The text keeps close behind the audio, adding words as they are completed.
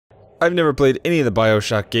I've never played any of the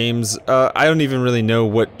Bioshock games. I don't even really know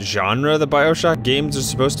what genre the Bioshock games are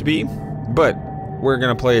supposed to be, but we're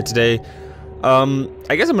gonna play it today.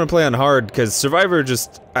 I guess I'm gonna play on hard, because Survivor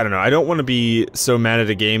just, I don't know, I don't want to be so mad at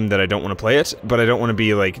a game that I don't want to play it, but I don't want to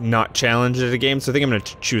be, like, not challenged at a game, so I think I'm gonna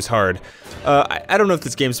choose hard. I don't know if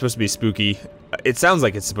this game's supposed to be spooky. It sounds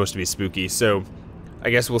like it's supposed to be spooky, so I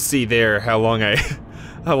guess we'll see there how long I,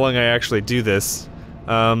 how long I actually do this.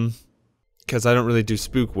 Because I don't really do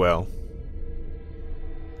spook well.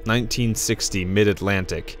 1960,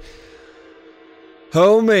 Mid-Atlantic.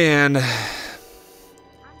 Oh, man.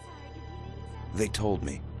 They told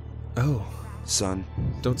me. Oh. Son.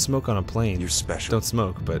 Don't smoke on a plane. You're special. Don't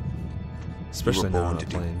smoke, but especially not on a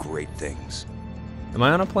plane. You were born to do great things. Am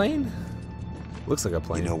I on a plane? Looks like a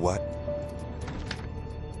plane. You know what?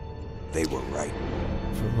 They were right.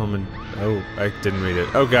 For a moment. Oh, I didn't read it.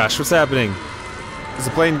 Oh gosh, what's happening? Is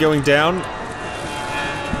the plane going down?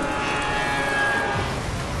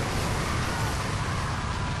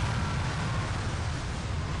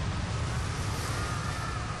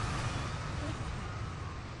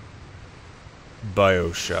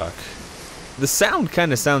 Bioshock. The sound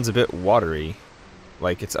kind of sounds a bit watery,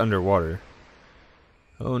 like it's underwater.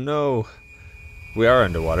 Oh no. We are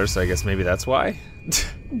underwater, so I guess maybe that's why?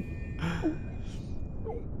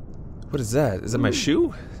 What is that? Is that my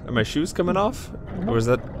shoe? Are my shoes coming off? Or is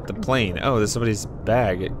that the plane? Oh, there's somebody's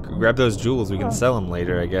bag. Grab those jewels, we can sell them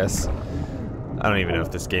later, I guess. I don't even know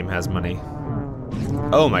if this game has money.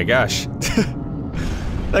 Oh my gosh.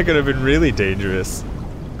 That could have been really dangerous.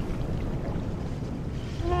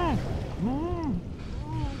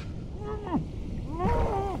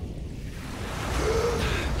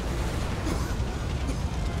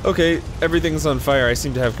 Okay, everything's on fire. I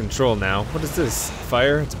seem to have control now. What is this?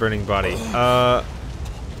 Fire? It's a burning body.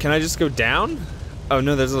 Can I just go down? Oh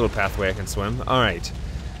no, there's a little pathway I can swim. Alright.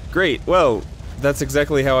 Great. Well, that's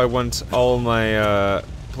exactly how I want all my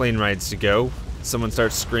plane rides to go. Someone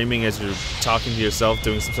starts screaming as you're talking to yourself,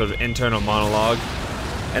 doing some sort of internal monologue.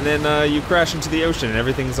 And then you crash into the ocean and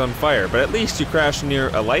everything's on fire. But at least you crash near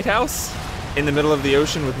a lighthouse in the middle of the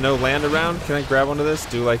ocean with no land around. Can I grab onto this?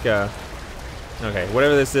 Do like a... Okay,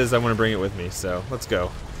 whatever this is, I want to bring it with me, so let's go.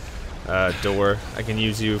 Door, I can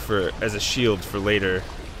use you for as a shield for later.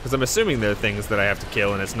 Because I'm assuming there are things that I have to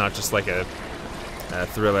kill and it's not just like a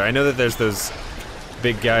thriller. I know that there's those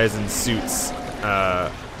big guys in suits,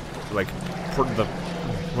 like,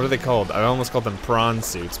 what are they called? I almost called them prawn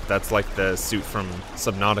suits, but that's like the suit from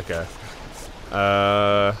Subnautica.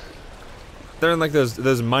 They're in like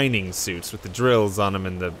those mining suits with the drills on them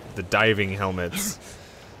and the diving helmets.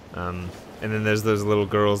 And then there's those little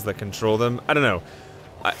girls that control them. I don't know.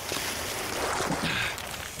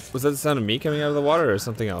 Was that the sound of me coming out of the water or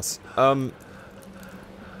something else? I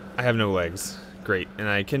have no legs. Great. And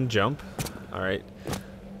I can jump. Alright.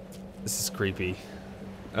 This is creepy.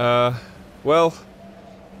 Well.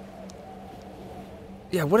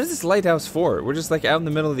 Yeah, what is this lighthouse for? We're just like out in the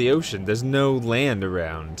middle of the ocean. There's no land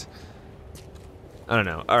around. I don't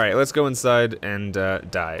know. Alright, let's go inside and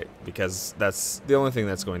die. Because that's the only thing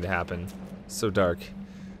that's going to happen. So dark.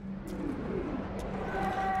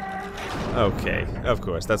 Okay, of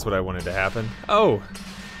course, that's what I wanted to happen. Oh!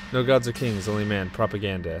 No gods or kings, only man.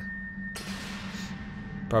 Propaganda.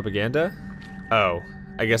 Propaganda? Oh,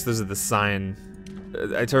 I guess those are the sign.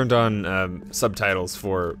 I turned on subtitles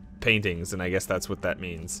for paintings, and I guess that's what that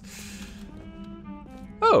means.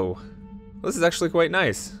 Oh! This is actually quite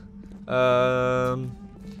nice.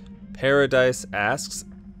 Paradise asks.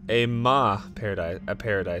 A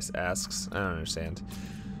paradise asks. I don't understand.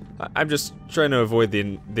 I'm just trying to avoid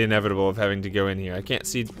the inevitable of having to go in here. I can't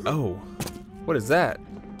see. Oh, what is that?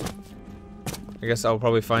 I guess I'll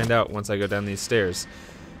probably find out once I go down these stairs.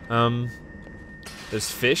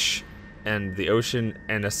 There's fish and the ocean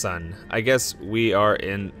and a sun. I guess we are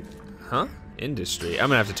in, industry. I'm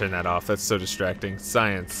gonna have to turn that off. That's so distracting.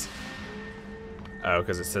 Science. Oh,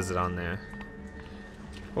 because it says it on there.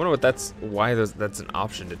 I wonder what that's an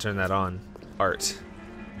option to turn that on. Art.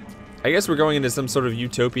 I guess we're going into some sort of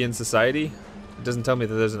utopian society. It doesn't tell me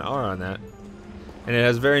that there's an R on that. And it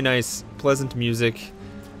has very nice, pleasant music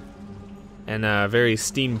and a very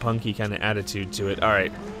steampunky kind of attitude to it.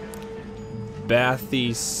 Alright.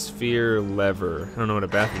 Bathysphere lever. I don't know what a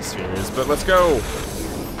bathysphere is, but let's go!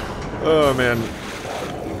 Oh man.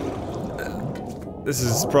 This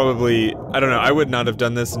is probably, I don't know, I would not have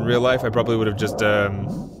done this in real life. I probably would have just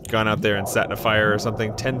gone out there and sat in a fire or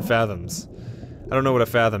something. 10 fathoms. I don't know what a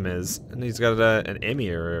fathom is. And he's got an Emmy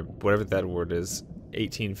or whatever that word is.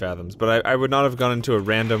 18 fathoms. But I would not have gone into a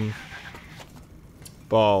random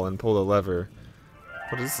ball and pulled a lever.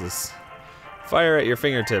 What is this? Fire at your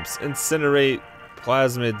fingertips. Incinerate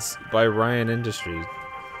plasmids by Ryan Industries.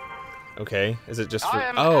 Okay, is it just for... I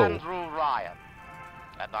am Oh! Andrew Ryan,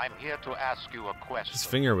 and I'm here to ask you a question. His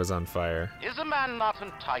finger was on fire. Is a man not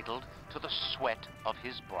entitled to the sweat of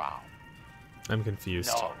his brow? I'm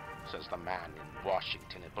confused. No, says the man in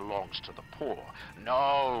Washington, it belongs to the poor.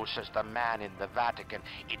 No, says the man in the Vatican,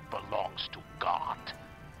 it belongs to God.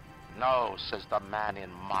 No, says the man in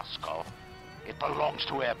Moscow, it belongs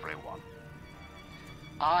to everyone.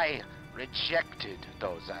 I rejected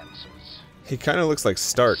those answers. He kind of looks like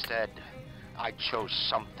Stark. Instead, I chose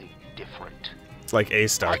something different. Like a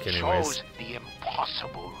Stark, anyways. I chose the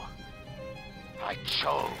impossible. I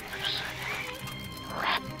chose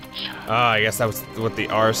rapture. Ah, I guess that was what the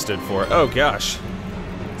R stood for. Oh gosh,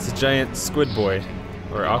 it's a giant squid boy,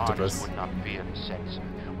 or octopus. The artist would not fear the censor,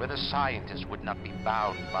 where the scientist would not be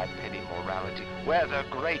bound by petty morality, where the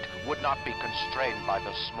great would not be constrained by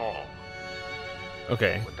the small.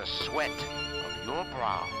 Okay. With the sweat of your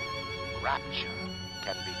brow, rapture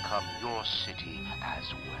can become your city as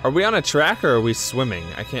well. Are we on a track or are we swimming?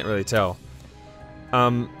 I can't really tell.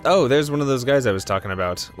 Oh, there's one of those guys I was talking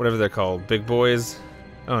about. Whatever they're called. Big boys.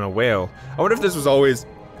 Oh, and a whale. I wonder if this was always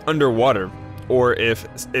underwater, or if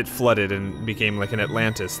it flooded and became like an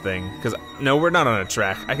Atlantis thing. Because, no, we're not on a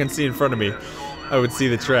track. I can see in front of me. I would see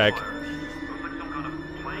the track.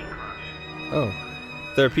 Oh,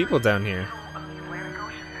 there are people down here.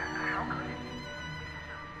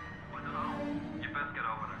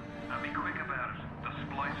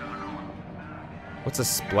 What's a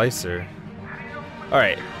splicer?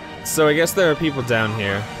 Alright, so I guess there are people down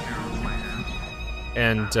here.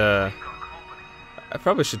 And, I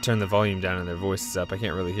probably should turn the volume down and their voices up. I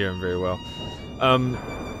can't really hear them very well.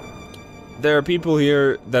 There are people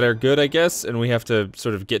here that are good, I guess, and we have to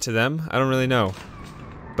sort of get to them. I don't really know.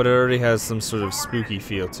 But it already has some sort of spooky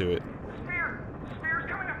feel to it.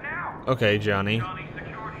 Okay, Johnny.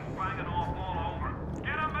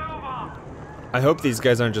 I hope these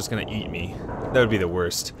guys aren't just gonna eat me. That would be the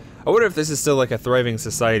worst. I wonder if this is still like a thriving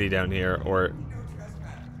society down here, or...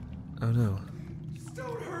 Oh no.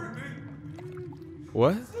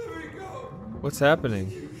 What? What's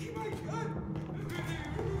happening?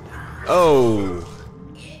 Oh!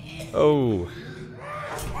 Oh.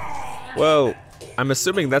 Well, I'm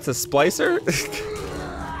assuming that's a splicer?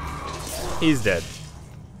 He's dead.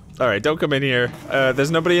 Alright, don't come in here.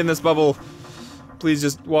 There's nobody in this bubble. Please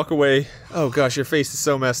just walk away. Oh gosh, your face is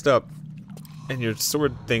so messed up. And your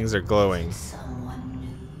sword things are glowing.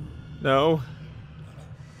 No.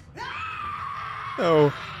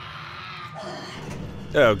 No.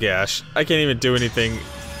 Oh gosh, I can't even do anything.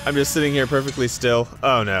 I'm just sitting here perfectly still.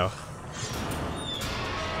 Oh no.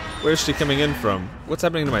 Where's she coming in from? What's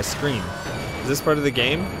happening to my screen? Is this part of the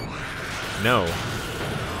game? No.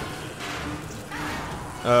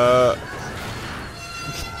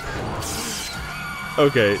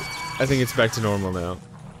 Okay, I think it's back to normal now.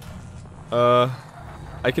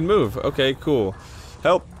 I can move. Okay, cool.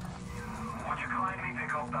 Help!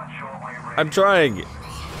 I'm trying!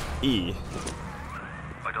 E.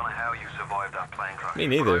 I don't know how you survived that plane crash. Me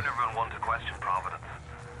neither. But I never want to question Providence.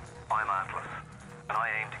 I'm Atlas, and I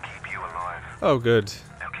aim to keep you alive. Oh, good.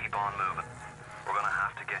 Now keep on moving. We're gonna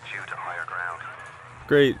have to get you to higher ground.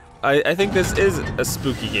 Great. I think this is a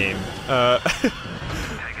spooky game.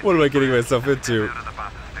 What am I getting myself into?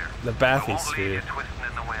 The bathysphere.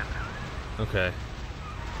 Okay.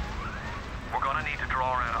 We're gonna need to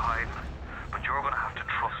draw her out of hiding, but you're gonna have to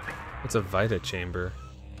trust me. What's a Vita chamber?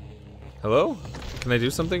 Hello? Can I do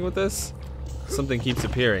something with this? Something keeps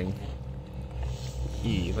appearing.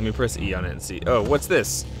 E. Let me press E on it and see. Oh, what's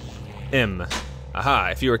this? M. Aha.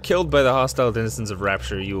 If you are killed by the hostile denizens of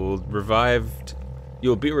Rapture, you will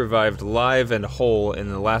be revived live and whole in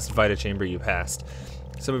the last Vita chamber you passed.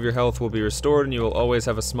 Some of your health will be restored, and you will always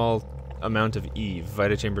have a small amount of Eve.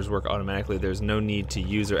 Vita chambers work automatically. There's no need to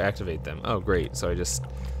use or activate them. Oh, great. So I just...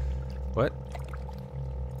 What?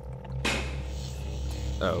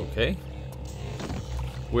 Okay.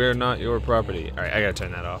 We're not your property. Alright, I gotta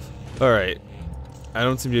turn that off. Alright. I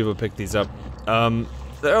don't seem to be able to pick these up.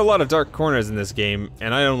 There are a lot of dark corners in this game,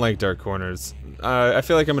 and I don't like dark corners. I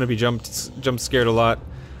feel like I'm gonna be jump scared a lot.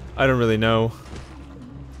 I don't really know.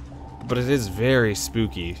 But it is very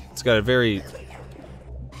spooky. It's got a very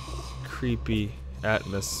creepy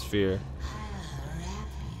atmosphere.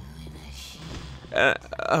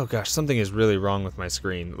 Oh gosh, something is really wrong with my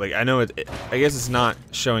screen. Like, I know I guess it's not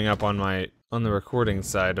showing up on the recording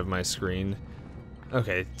side of my screen.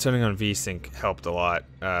 Okay, turning on VSync helped a lot.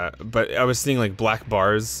 But I was seeing like black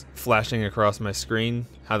bars flashing across my screen,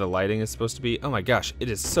 how the lighting is supposed to be. Oh my gosh, it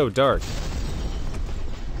is so dark.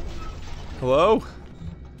 Hello?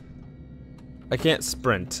 I can't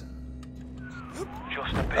sprint.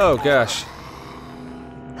 Just a bit Oh more. gosh.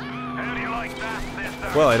 How do you like that,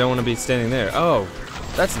 sister? Well, I don't want to be standing there. Oh,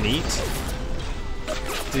 that's neat.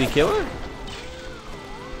 Did he kill her?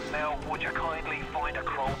 Now, would you kindly find a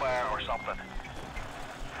crowbar or something?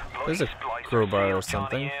 There's a Bloody splicers crowbar or sealed Johnny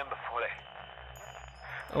something. in before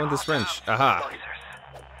they- I want this wrench. Aha. Splicers.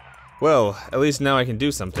 Well, at least now I can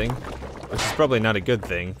do something, which is probably not a good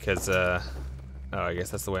thing, because, oh, I guess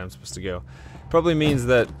that's the way I'm supposed to go. Probably means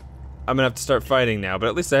that I'm gonna have to start fighting now, but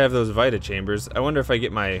at least I have those Vita chambers. I wonder if I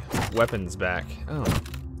get my weapons back. Oh.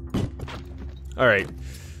 Alright.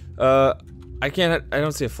 I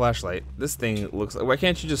don't see a flashlight. This thing looks like, why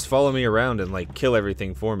can't you just follow me around and, like, kill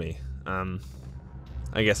everything for me?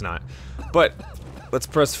 I guess not. But, let's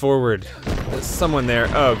press forward. There's someone there.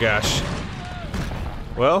 Oh, gosh.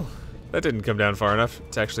 Well, that didn't come down far enough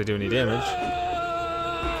to actually do any damage.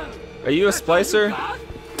 Are you a splicer?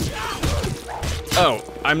 Oh,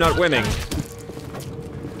 I'm not winning.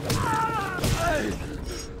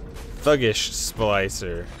 Thuggish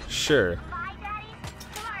splicer. Sure.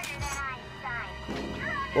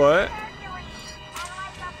 What?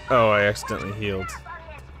 Oh, I accidentally healed.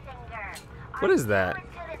 What is that?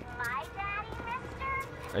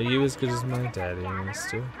 Are you as good as my daddy,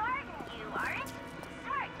 mister?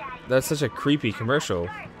 That's such a creepy commercial.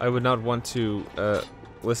 I would not want to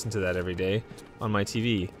listen to that every day on my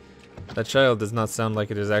TV. That child does not sound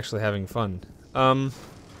like it is actually having fun.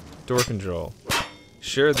 Door control.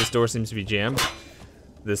 Sure, this door seems to be jammed.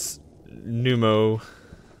 This pneumo,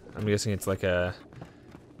 I'm guessing it's like a,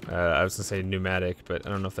 I was gonna say pneumatic, but I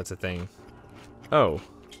don't know if that's a thing. Oh.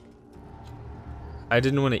 I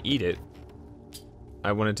didn't want to eat it.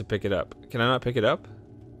 I wanted to pick it up. Can I not pick it up?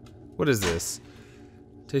 What is this?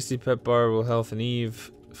 Tasty pet bar will health and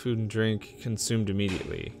Eve. Food and drink consumed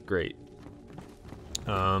immediately. Great.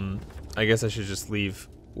 I guess I should just leave.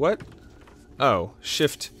 What? Oh,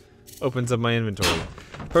 shift opens up my inventory.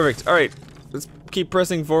 Perfect. Alright, let's keep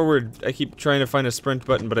pressing forward. I keep trying to find a sprint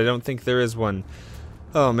button, but I don't think there is one.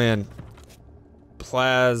 Oh man.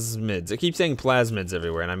 Plasmids. I keep saying plasmids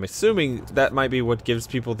everywhere, and I'm assuming that might be what gives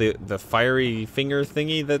people the fiery finger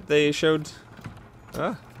thingy that they showed.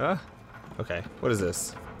 Okay, what is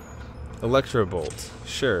this? Electrobolt.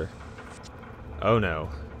 Sure. Oh no.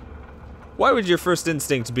 Why would your first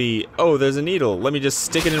instinct be, oh, there's a needle, let me just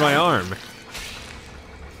stick it in my arm?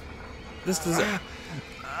 This does.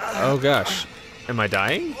 Oh gosh. Am I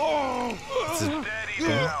dying? This is- Steady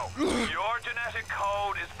now. Your genetic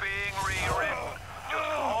code is being rewritten. Just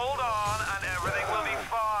hold on and everything will be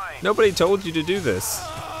fine. Nobody told you to do this.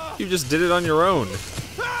 You just did it on your own.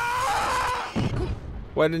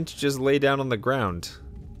 Why didn't you just lay down on the ground?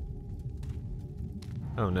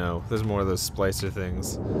 Oh no, there's more of those splicer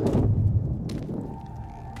things.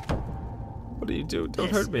 What do you do?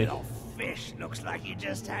 Don't hurt me. This little fish looks like he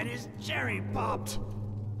just had his cherry popped.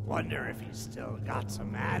 Wonder if he's still got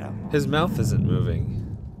some Adam. His mouth isn't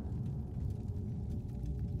moving.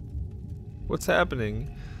 What's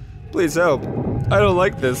happening? Please help. I don't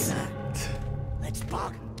like this. Let's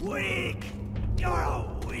buck weak. You're a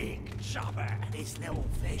weak chopper. This little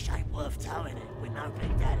fish ain't worth towing it with no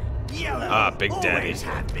Big Daddy. Yellow. Ah, Big Daddy. Always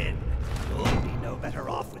have been. You'll be no better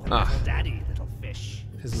off with a Ah. little daddy, little fish.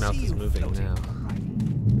 His mouth See is you moving floating now. upright.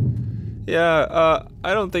 Yeah,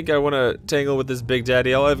 I don't think I want to tangle with this Big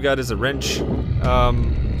Daddy. All I've got is a wrench.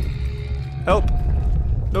 Help.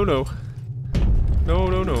 No, no. No,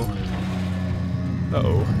 no, no.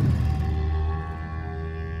 Uh-oh.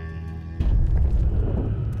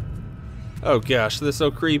 Oh gosh, this is so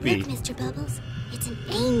creepy. Look, Mr. Bubbles, it's an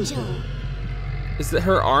angel. Is that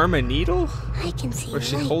her arm a needle? I can see Or is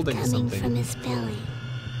she light holding coming something? from his belly.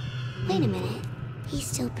 Wait a minute, he's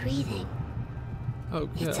still breathing. Oh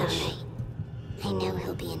It's gosh. alright. I know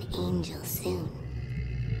he'll be an angel soon.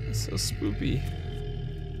 It's so spoopy.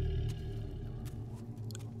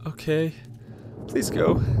 Okay. Please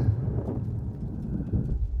go.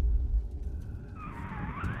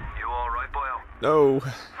 You alright, boyo? No.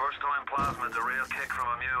 First time plasmid's a real kick from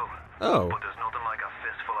a mule. Oh. But there's nothing like a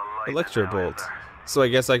fistful of lightning. now, is Electrobolt. there? So I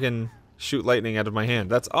guess I can shoot lightning out of my hand.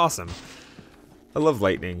 That's awesome. I love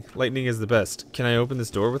lightning. Lightning is the best. Can I open this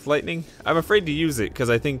door with lightning? I'm afraid to use it because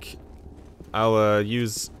I think I'll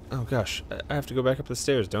use... Oh gosh, I have to go back up the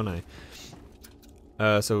stairs, don't I?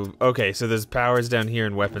 Okay, so there's powers down here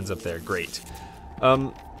and weapons up there. Great.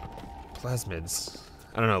 Plasmids.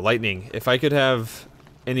 I don't know, lightning. If I could have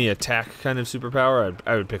any attack kind of superpower,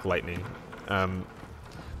 I would pick lightning.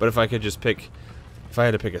 But if I could just pick... If I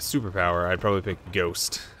had to pick a superpower, I'd probably pick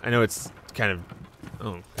Ghost. I know it's kind of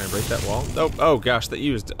Oh, can I break that wall? Nope. Oh gosh, that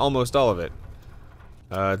used almost all of it.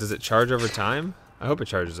 Does it charge over time? I hope it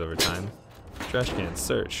charges over time. Trash can,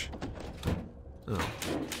 search. Oh,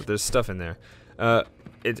 but there's stuff in there.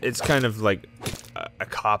 It's kind of like a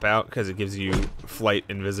cop-out because it gives you flight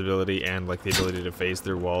invisibility and like the ability to phase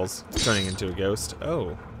through walls, turning into a ghost.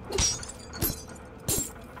 Oh.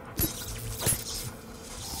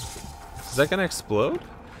 Is that gonna explode?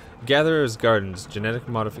 Gatherer's Gardens, genetic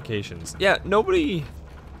modifications. Yeah, nobody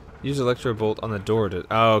used Electro Bolt on the door to...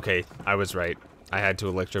 Oh, okay, I was right. I had to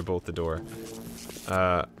Electro Bolt the door.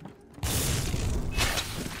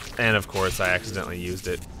 And of course I accidentally used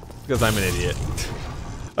it, because I'm an idiot.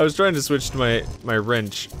 I was trying to switch to my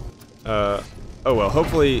wrench. Oh well,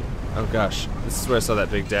 hopefully... Oh gosh, this is where I saw that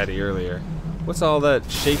Big Daddy earlier. What's all that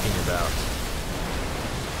shaking about?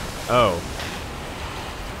 Oh.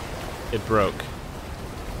 It broke.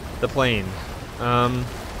 The plane.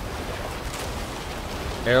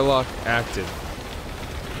 Airlock active.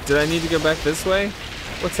 Did I need to go back this way?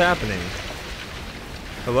 What's happening?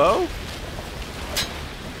 Hello?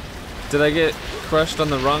 Did I get crushed on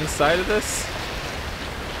the wrong side of this?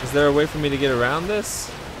 Is there a way for me to get around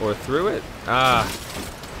this? Or through it? Ah.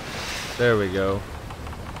 There we go.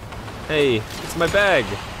 Hey, it's my bag!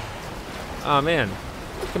 Aw, man.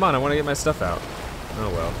 Come on, I want to get my stuff out. Oh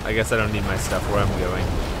well, I guess I don't need my stuff where I'm going.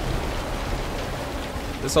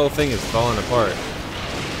 This whole thing is falling apart.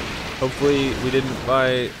 Hopefully we didn't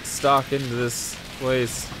buy stock into this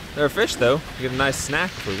place. There are fish though. We get a nice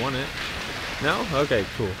snack if we want it. No? Okay,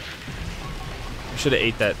 cool. I should have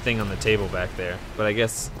ate that thing on the table back there, but I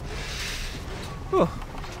guess... Whew.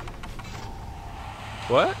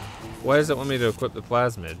 What? Why does it want me to equip the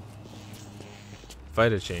plasmid?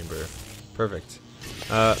 Vita chamber. Perfect.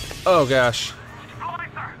 Oh gosh.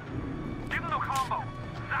 Alright, sir. Give them the combo.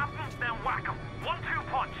 Zap them, then whack them. 1-2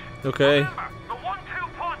 punch. Okay. Remember, the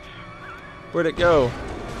 1-2 punch. Where'd it go?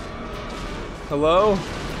 Hello?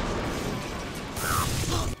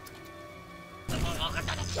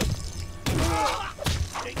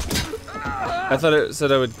 I thought it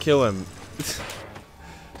said I would kill him.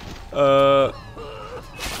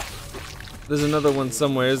 There's another one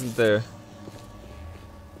somewhere, isn't there?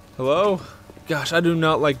 Hello? Gosh, I do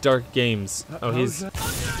not like dark games. Oh, he's...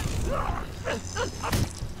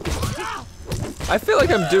 I feel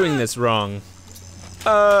like I'm doing this wrong.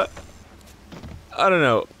 I don't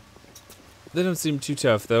know. They don't seem too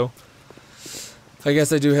tough, though. I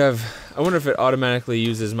guess I do have... I wonder if it automatically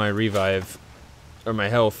uses my revive. Or my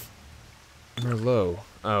health. Or low.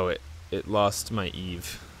 Oh, it lost my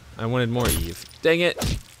Eve. I wanted more Eve. Dang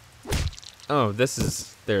it! Oh, this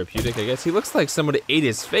is therapeutic, I guess. He looks like somebody ate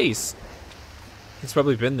his face. He's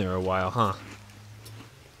probably been there a while, huh?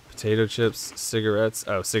 Potato chips, cigarettes.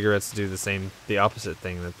 Oh, cigarettes do the opposite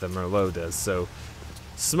thing that the Merlot does. So,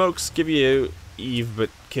 smokes give you Eve but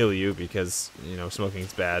kill you because, you know,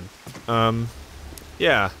 smoking's bad.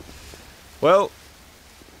 Yeah. Well,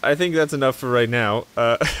 I think that's enough for right now.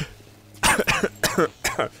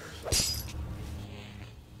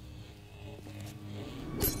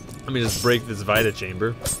 Let me just break this Vita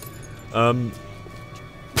chamber.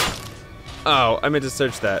 Oh, I meant to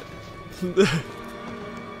search that.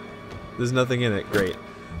 There's nothing in it. Great.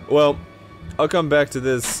 Well, I'll come back to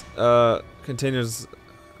this. Containers.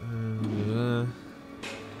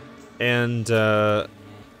 And I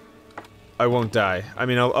won't die. I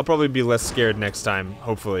mean, I'll probably be less scared next time,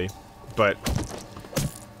 hopefully. But,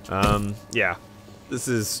 yeah. This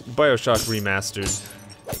is Bioshock Remastered.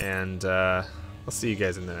 And, I'll see you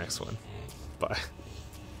guys in the next one. Bye.